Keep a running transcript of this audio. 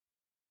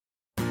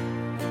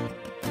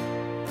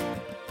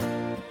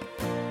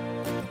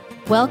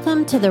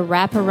Welcome to the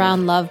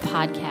Wraparound Love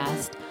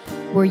podcast,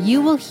 where you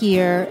will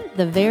hear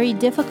the very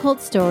difficult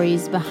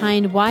stories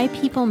behind why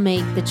people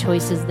make the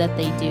choices that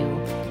they do.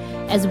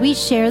 As we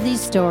share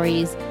these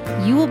stories,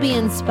 you will be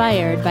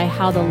inspired by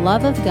how the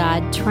love of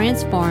God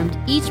transformed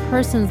each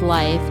person's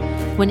life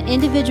when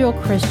individual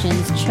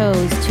Christians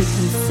chose to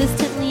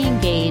consistently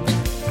engage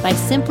by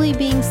simply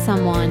being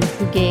someone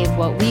who gave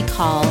what we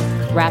call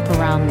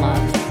wraparound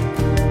love.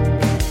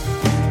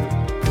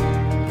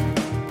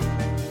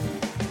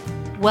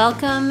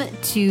 Welcome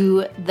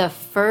to the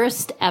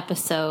first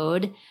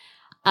episode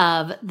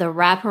of the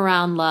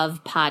Wraparound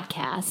Love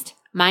podcast.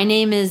 My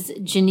name is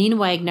Janine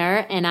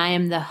Wagner, and I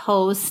am the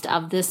host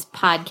of this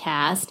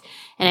podcast,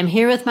 and I'm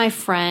here with my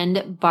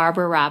friend,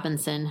 Barbara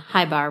Robinson.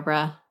 Hi,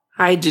 Barbara.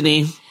 Hi,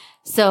 Janine.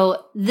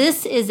 So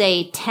this is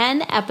a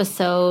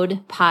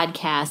 10-episode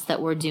podcast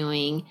that we're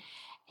doing,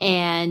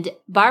 and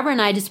Barbara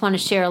and I just want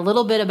to share a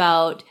little bit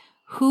about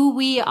who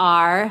we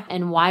are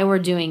and why we're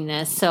doing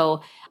this.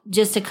 So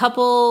just a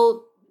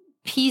couple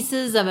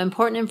pieces of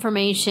important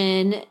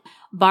information.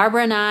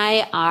 Barbara and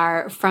I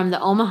are from the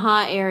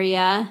Omaha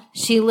area.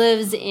 She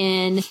lives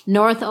in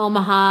North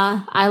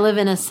Omaha. I live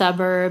in a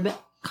suburb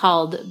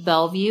called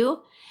Bellevue,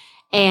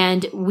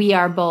 and we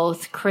are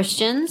both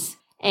Christians.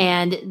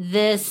 And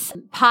this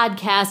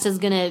podcast is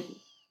going to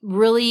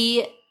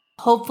really,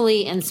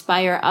 hopefully,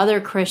 inspire other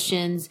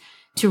Christians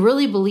to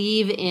really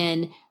believe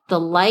in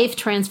the life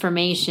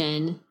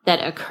transformation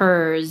that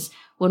occurs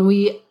when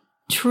we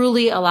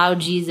truly allow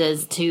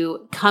Jesus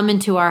to come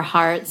into our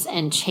hearts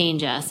and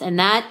change us. And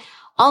that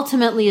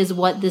ultimately is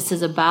what this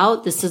is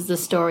about. This is the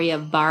story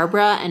of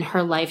Barbara and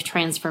her life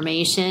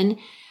transformation.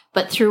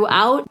 But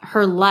throughout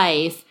her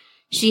life,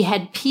 she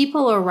had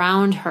people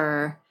around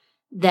her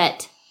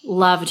that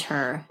loved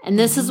her. And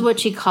this is what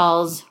she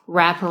calls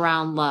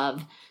wraparound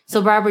love.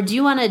 So Barbara, do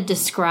you want to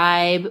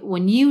describe,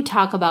 when you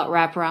talk about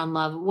wraparound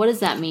love, what does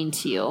that mean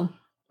to you?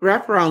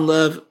 Wraparound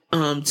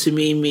love to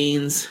me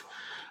means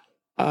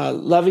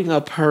loving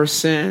a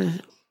person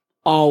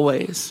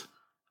always,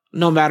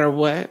 no matter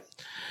what.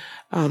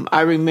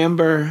 I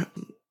remember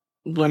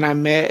when I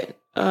met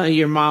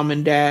your mom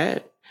and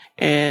dad,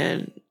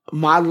 and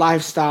my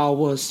lifestyle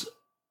was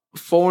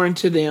foreign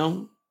to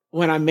them.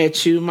 When I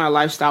met you, my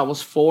lifestyle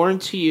was foreign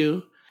to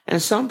you, and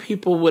some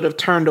people would have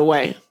turned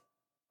away,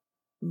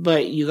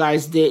 but you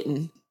guys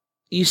didn't.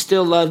 You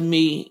still loved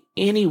me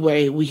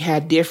anyway. We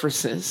had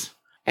differences,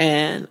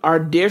 and our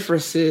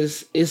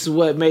differences is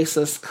what makes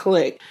us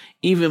click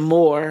even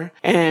more.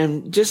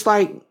 And just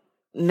like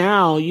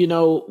now, you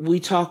know, we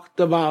talked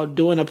about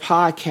doing a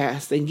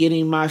podcast and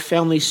getting my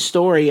family's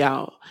story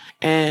out.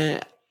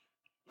 And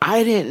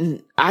I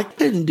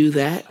couldn't do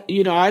that.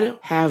 You know, I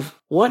don't have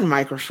one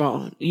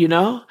microphone, you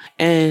know,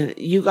 and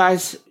you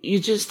guys, you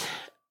just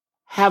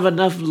have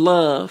enough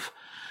love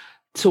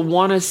to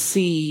want to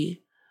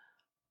see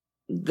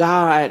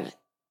God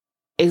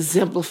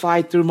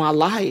exemplified through my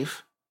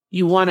life.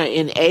 You want to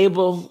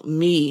enable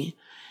me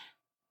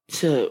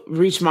to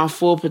reach my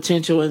full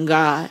potential in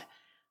God,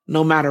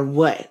 no matter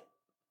what.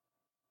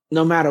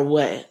 No matter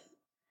what.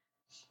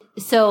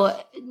 So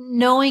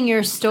knowing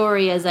your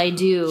story as I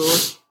do,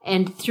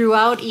 and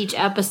throughout each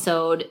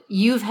episode,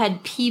 you've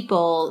had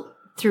people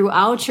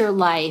throughout your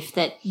life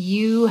that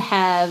you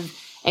have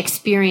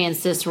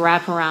experienced this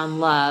wraparound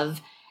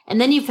love. And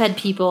then you've had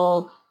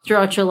people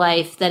throughout your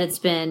life that it's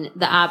been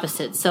the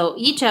opposite. So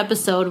each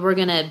episode, we're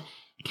going to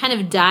kind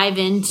of dive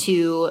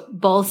into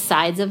both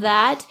sides of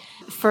that.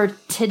 For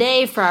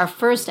today, for our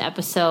first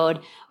episode,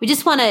 we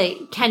just want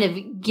to kind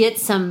of get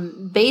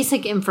some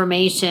basic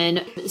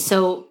information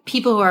so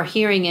people who are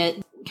hearing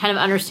it kind of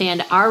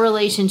understand our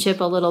relationship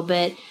a little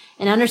bit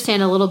and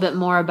understand a little bit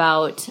more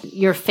about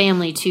your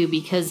family too,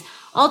 because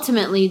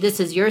ultimately this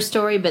is your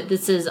story, but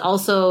this is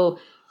also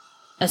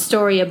a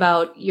story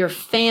about your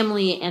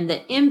family and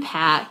the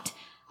impact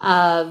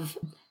of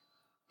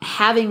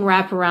having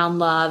wraparound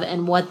love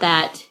and what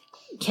that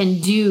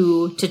can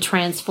do to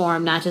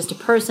transform not just a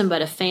person,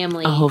 but a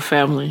family. A whole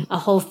family. A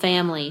whole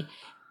family.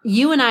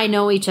 You and I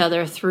know each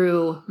other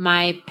through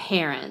my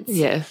parents.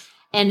 Yes.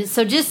 And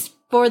so just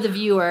for the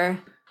viewer,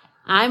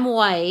 I'm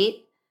white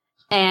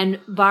and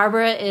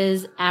Barbara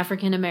is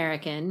African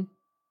American.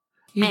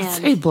 You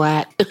can say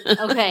black.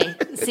 Okay.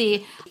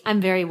 See,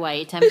 I'm very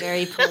white. I'm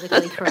very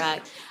politically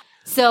correct.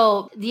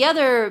 So the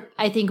other,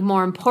 I think,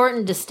 more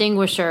important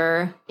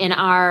distinguisher in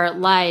our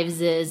lives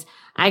is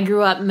I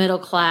grew up middle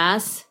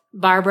class.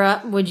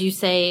 Barbara, would you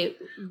say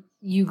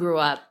you grew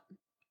up?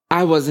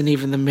 I wasn't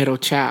even the middle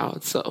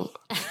child, so.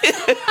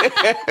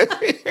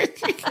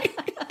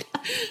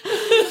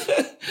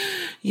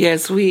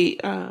 Yes, we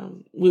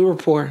were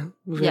poor,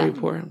 very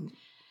poor.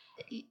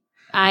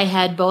 I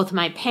had both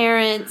my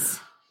parents.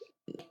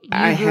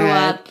 You grew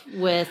up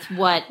with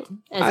what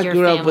as your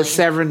family? I grew up with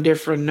 7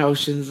 different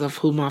notions of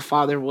who my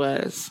father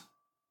was.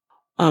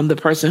 The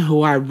person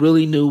who I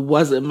really knew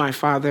wasn't my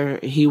father.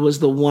 He was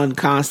the one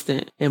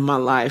constant in my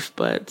life,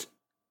 but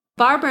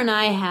Barbara and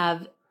I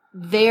have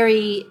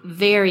very,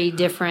 very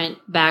different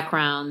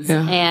backgrounds.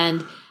 Yeah.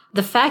 And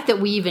the fact that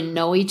we even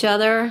know each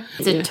other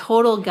is a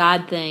total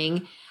God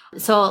thing.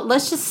 So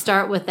let's just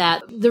start with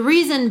that. The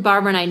reason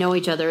Barbara and I know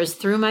each other is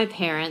through my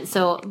parents.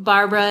 So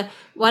Barbara,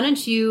 why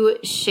don't you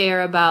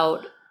share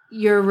about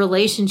your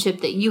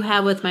relationship that you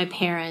have with my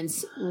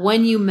parents,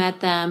 when you met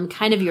them,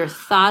 kind of your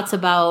thoughts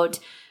about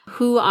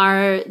who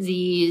are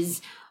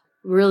these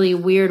really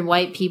weird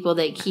white people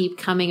that keep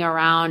coming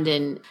around.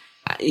 And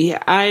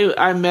yeah,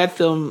 I met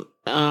them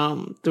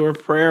through a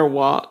prayer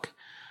walk.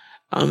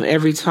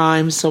 Every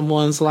time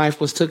someone's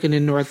life was taken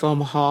in North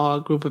Omaha,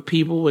 a group of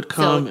people would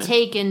come. So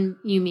taken,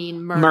 you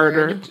mean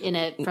murdered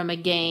from a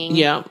gang?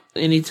 Yeah.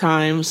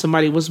 Anytime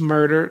somebody was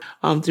murdered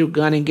through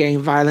gun and gang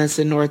violence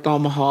in North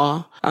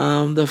Omaha,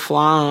 the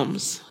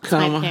Floms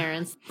come. My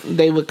parents.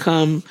 They would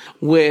come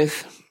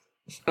with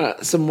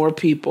some more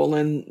people,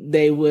 and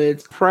they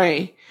would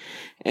pray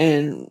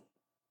and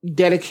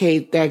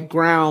dedicate that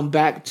ground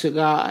back to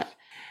God.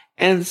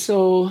 And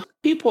so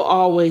people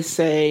always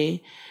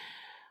say,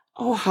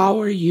 "Oh,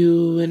 how are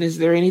you? And is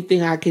there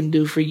anything I can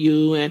do for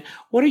you? And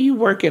what are you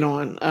working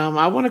on?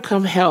 I want to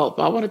come help.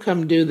 I want to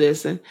come do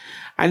this." And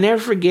I never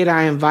forget,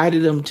 I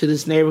invited them to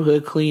this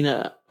neighborhood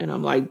cleanup. And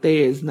I'm like, they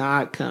is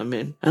not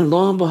coming. And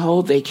lo and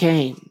behold, they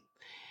came.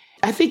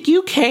 I think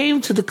you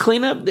came to the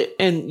cleanup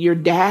and your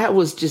dad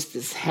was just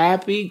this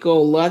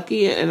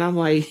happy-go-lucky. And I'm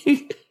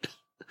like,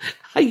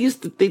 I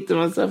used to think to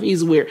myself,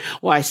 he's weird.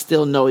 Well, I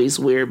still know he's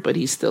weird, but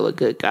he's still a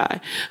good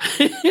guy.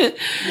 Yes.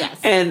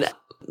 And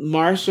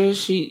Marsha,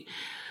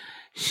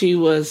 she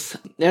was,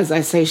 as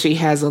I say, she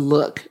has a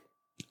look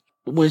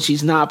when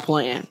she's not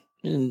playing,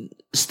 and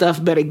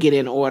stuff better get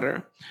in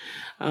order.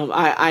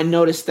 I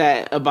noticed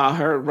that about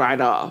her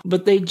right off,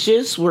 but they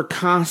just were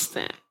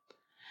constant.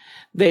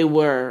 They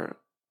were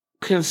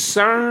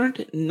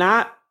concerned,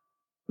 not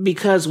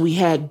because we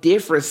had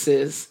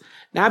differences,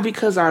 not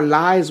because our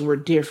lives were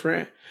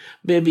different,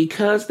 but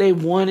because they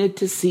wanted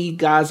to see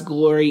God's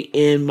glory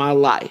in my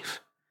life.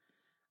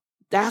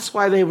 That's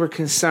why they were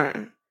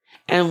concerned.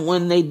 And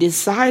when they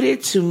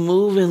decided to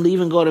move and leave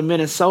and go to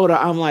Minnesota,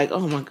 I'm like,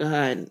 oh my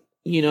God,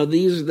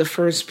 these are the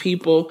first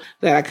people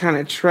that I kind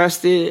of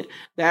trusted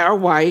that are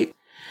white,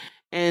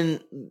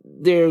 and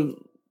they're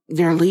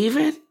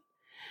leaving.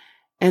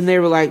 And they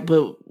were like,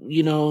 but,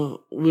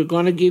 we're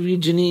going to give you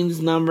Janine's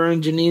number,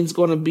 and Janine's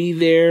going to be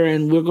there,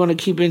 and we're going to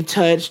keep in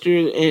touch.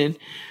 And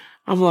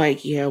I'm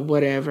like, yeah,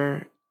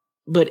 whatever.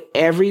 But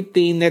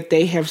everything that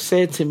they have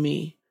said to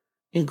me,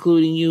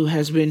 including you,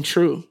 has been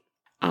true.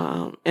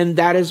 And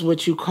that is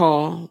what you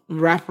call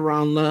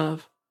wraparound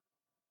love.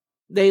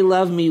 They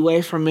love me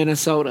way from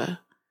Minnesota.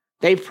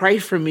 They pray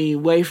for me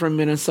way from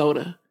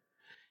Minnesota.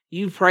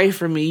 You pray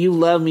for me. You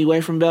love me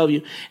way from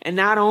Bellevue. And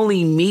not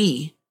only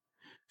me,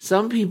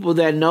 some people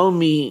that know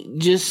me,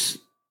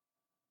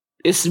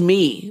 it's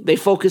me. They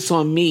focus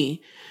on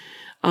me.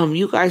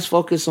 You guys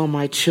focus on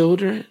my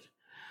children.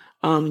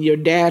 Your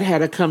dad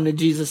had a come to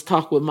Jesus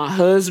talk with my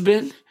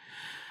husband,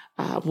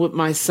 with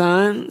my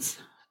sons.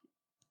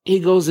 He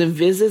goes and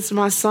visits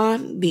my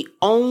son, the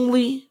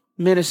only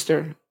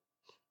minister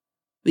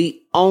that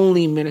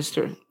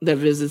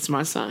visits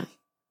my son.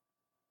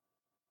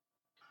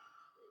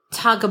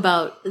 Talk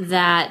about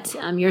that,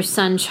 your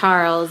son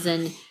Charles.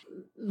 And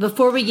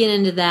before we get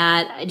into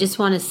that, I just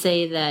want to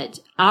say that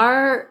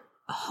our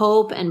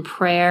hope and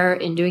prayer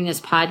in doing this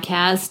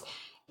podcast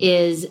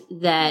is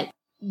that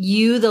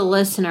you, the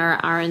listener,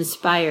 are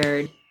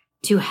inspired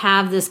to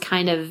have this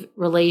kind of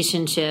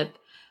relationship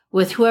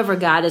with whoever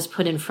God has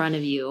put in front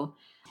of you.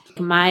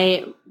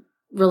 My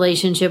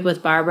relationship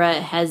with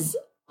Barbara has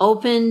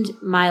opened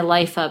my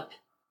life up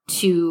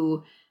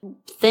to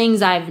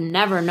things I've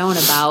never known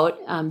about,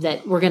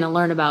 that we're going to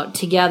learn about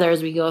together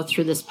as we go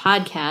through this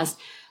podcast.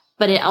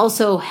 But it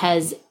also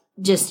has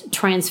just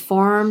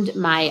transformed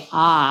my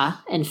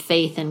awe and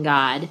faith in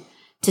God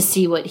to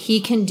see what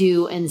He can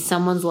do in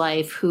someone's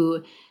life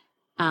who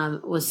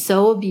was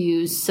so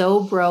abused, so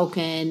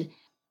broken.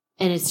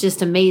 And it's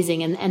just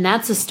amazing. And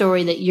that's a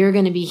story that you're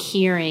going to be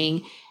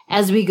hearing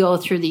as we go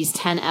through these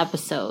 10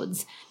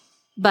 episodes.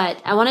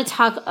 But I want to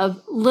talk a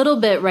little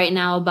bit right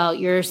now about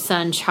your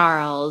son,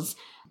 Charles.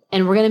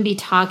 And we're going to be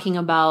talking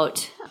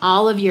about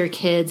all of your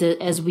kids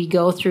as we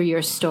go through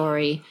your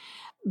story.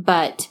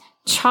 But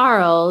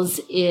Charles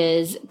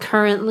is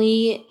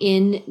currently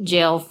in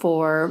jail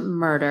for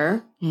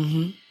murder.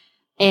 Mm-hmm.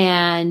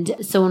 And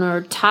so when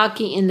we're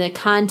talking in the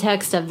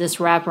context of this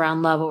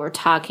wraparound love, what we're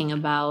talking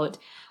about,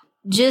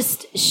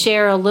 just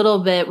share a little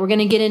bit. We're going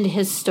to get into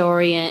his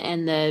story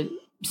and the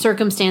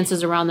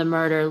circumstances around the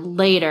murder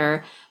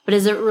later. But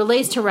as it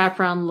relates to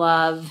wraparound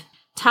love,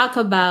 talk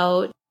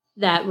about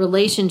that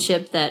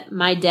relationship that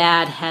my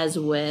dad has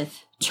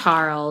with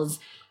Charles,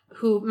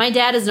 who my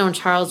dad has known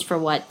Charles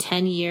for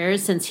 10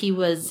 years, since he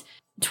was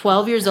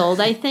 12 years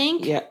old, I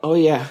think. Yeah. Oh,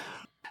 yeah.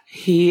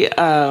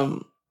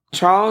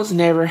 Charles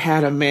never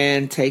had a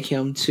man take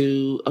him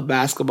to a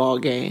basketball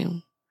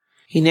game.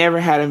 He never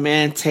had a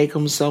man take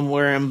him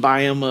somewhere and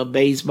buy him a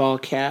baseball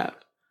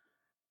cap.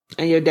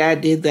 And your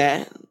dad did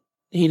that.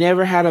 He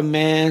never had a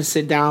man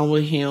sit down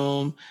with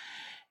him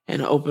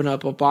and open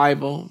up a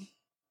Bible.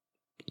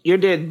 Your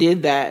dad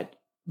did that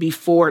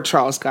before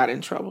Charles got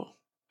in trouble.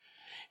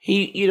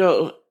 He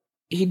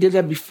did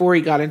that before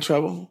he got in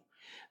trouble.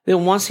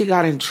 Then once he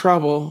got in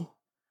trouble,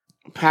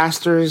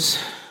 pastors,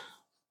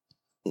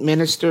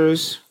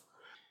 ministers,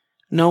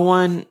 no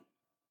one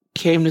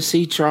came to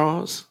see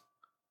Charles,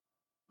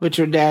 but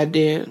your dad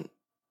did.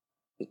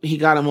 He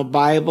got him a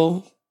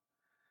Bible.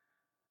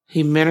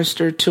 He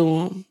ministered to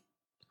him.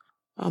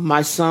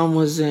 My son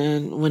was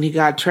when he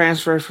got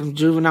transferred from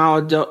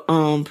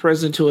juvenile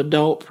prison to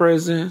adult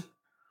prison,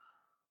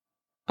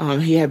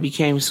 he had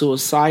became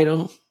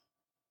suicidal.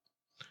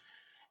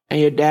 And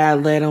your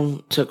dad led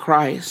him to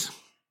Christ.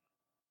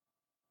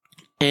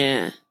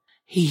 And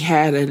he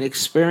had an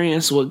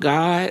experience with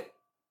God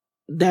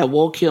that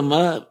woke him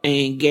up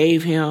and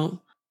gave him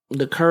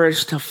the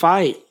courage to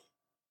fight.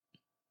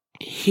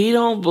 He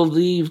don't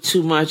believe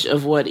too much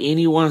of what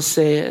anyone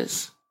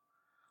says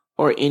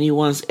or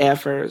anyone's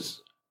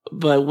efforts.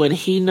 But when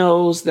he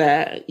knows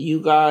that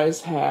you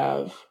guys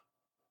have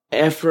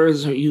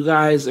efforts or you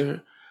guys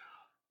are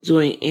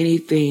doing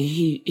anything,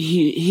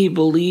 he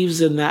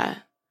believes in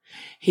that.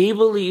 He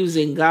believes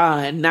in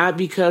God, not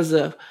because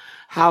of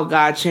how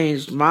God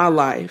changed my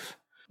life,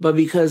 but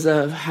because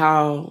of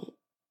how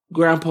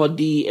Grandpa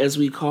D, as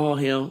we call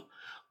him,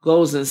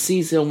 goes and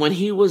sees him. When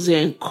he was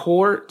in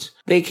court,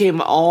 they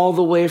came all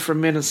the way from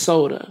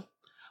Minnesota.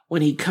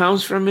 When he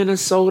comes from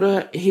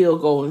Minnesota, he'll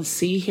go and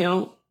see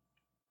him.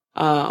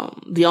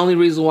 The only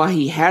reason why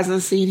he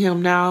hasn't seen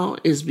him now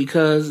is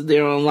because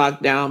they're on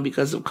lockdown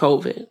because of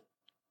COVID.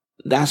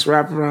 That's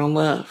wraparound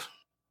love.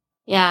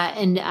 Yeah,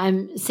 and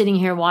I'm sitting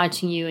here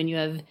watching you and you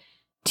have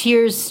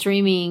tears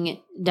streaming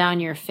down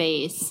your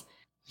face.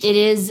 It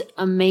is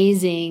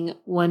amazing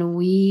when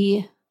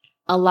we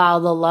allow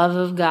the love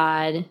of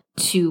God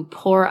to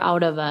pour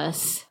out of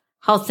us,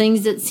 how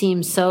things that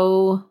seem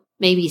so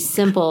maybe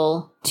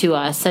simple to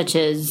us, such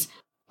as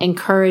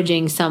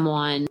encouraging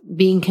someone,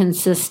 being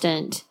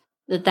consistent,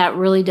 that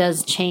really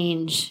does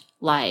change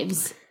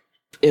lives.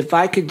 If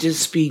I could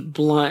just speak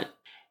blunt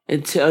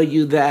and tell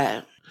you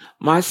that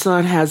my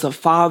son has a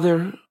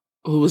father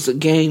who was a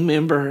gang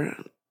member.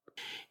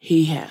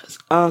 He has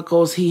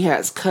uncles, he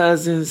has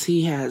cousins,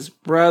 he has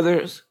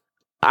brothers.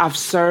 I've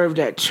served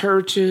at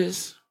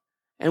churches,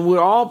 and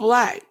we're all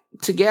black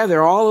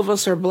together. All of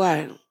us are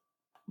black.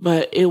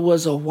 But it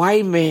was a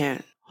white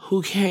man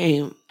who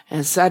came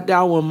and sat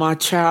down with my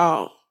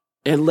child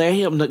and led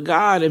him to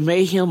God and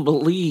made him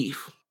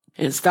believe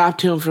and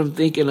stopped him from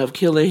thinking of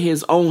killing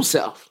his own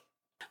self.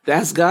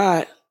 That's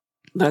God.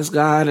 That's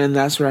God, and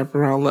that's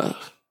wraparound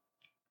love.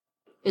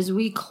 As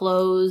we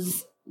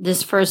close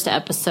this first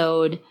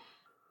episode,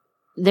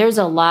 there's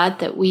a lot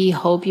that we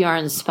hope you are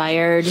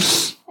inspired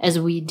as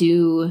we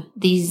do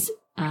these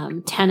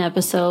 10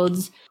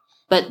 episodes.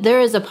 But there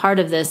is a part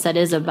of this that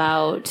is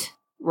about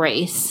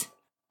race,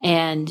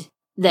 and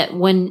that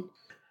when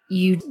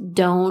you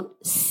don't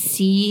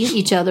see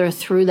each other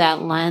through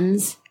that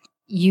lens,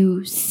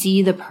 you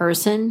see the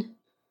person,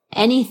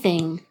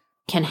 anything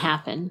can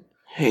happen.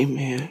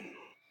 Amen.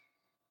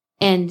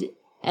 And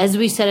as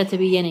we said at the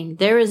beginning,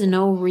 there is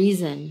no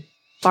reason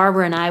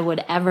Barbara and I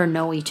would ever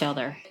know each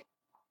other.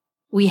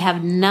 We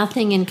have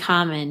nothing in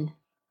common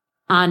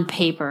on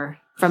paper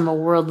from a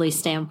worldly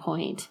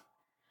standpoint.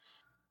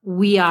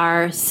 We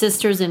are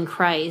sisters in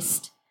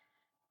Christ.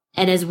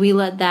 And as we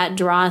let that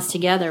draw us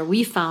together,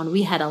 we found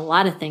we had a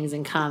lot of things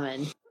in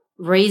common.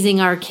 Raising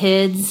our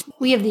kids,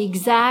 we have the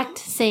exact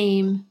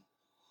same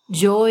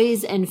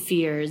joys and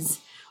fears.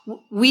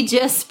 We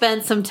just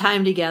spent some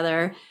time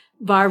together,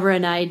 Barbara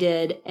and I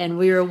did, and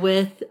we were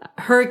with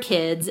her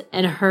kids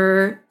and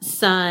her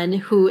son,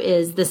 who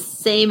is the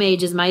same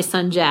age as my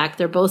son, Jack.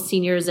 They're both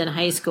seniors in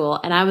high school.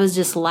 And I was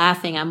just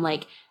laughing. I'm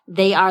like,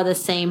 they are the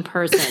same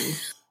person.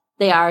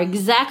 They are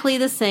exactly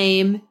the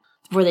same,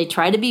 where they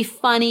try to be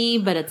funny,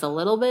 but it's a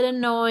little bit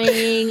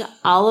annoying,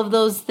 all of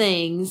those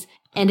things.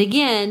 And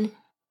again,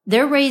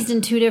 they're raised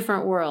in two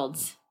different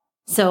worlds.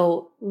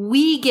 So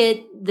we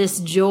get this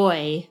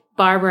joy,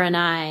 Barbara and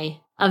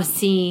I, of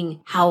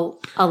seeing how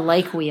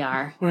alike we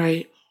are.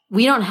 Right.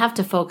 We don't have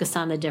to focus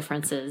on the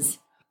differences.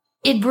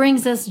 It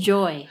brings us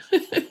joy.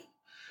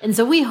 And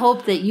so we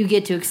hope that you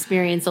get to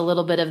experience a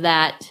little bit of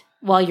that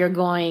while you're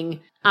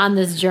going on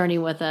this journey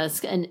with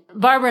us. And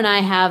Barbara and I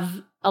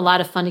have a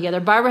lot of fun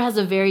together. Barbara has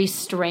a very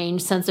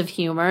strange sense of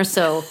humor,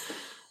 so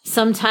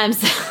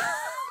sometimes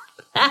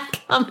that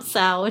comes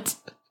out.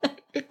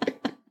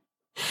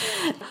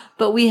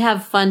 But we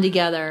have fun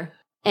together.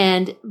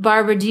 And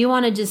Barbara, do you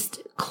want to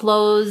just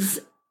close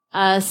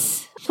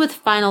us with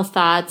final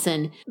thoughts?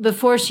 And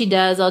before she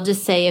does, I'll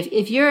just say,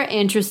 if you're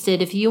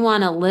interested, if you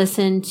want to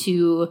listen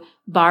to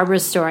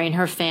Barbara's story and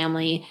her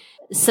family,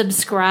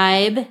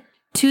 subscribe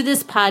to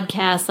this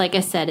podcast. Like I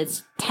said,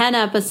 it's 10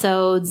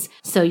 episodes.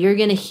 So you're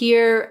going to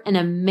hear an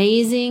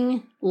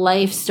amazing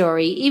life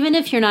story. Even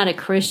if you're not a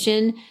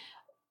Christian,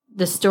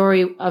 the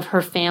story of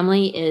her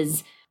family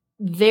is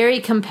very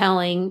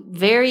compelling,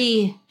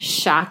 very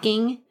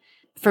shocking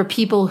for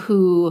people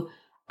who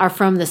are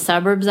from the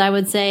suburbs, I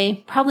would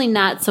say. Probably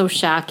not so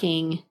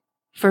shocking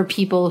for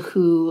people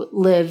who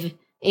live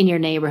in your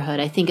neighborhood.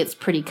 I think it's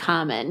pretty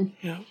common.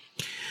 Yeah.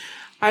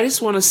 I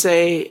just want to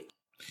say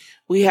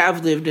we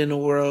have lived in a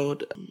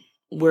world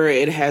where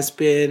it has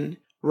been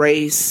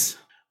race,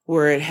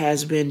 where it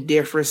has been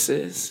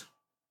differences.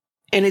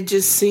 And it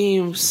just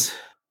seems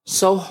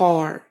so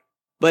hard,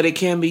 but it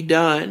can be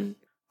done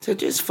to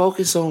just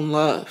focus on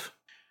love.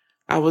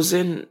 I was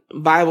in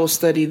Bible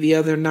study the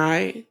other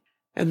night,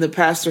 and the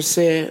pastor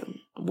said,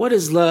 "What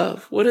is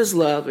love? What is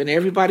love?" And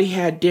everybody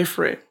had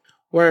different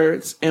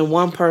words. And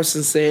one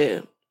person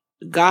said,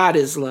 "God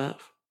is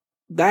love."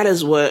 That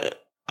is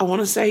what I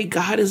want to say.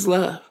 God is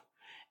love.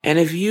 And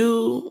if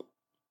you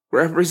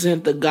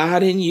represent the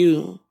God in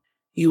you,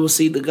 you will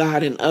see the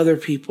God in other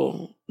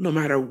people, no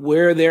matter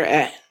where they're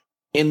at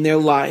in their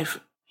life.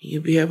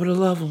 You'll be able to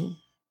love them.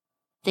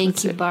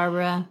 Thank you,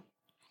 Barbara.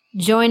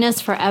 Join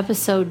us for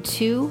episode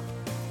 2.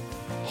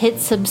 Hit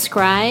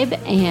subscribe,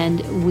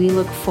 and we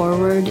look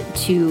forward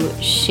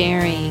to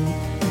sharing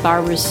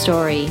Barbara's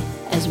story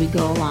as we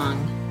go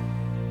along.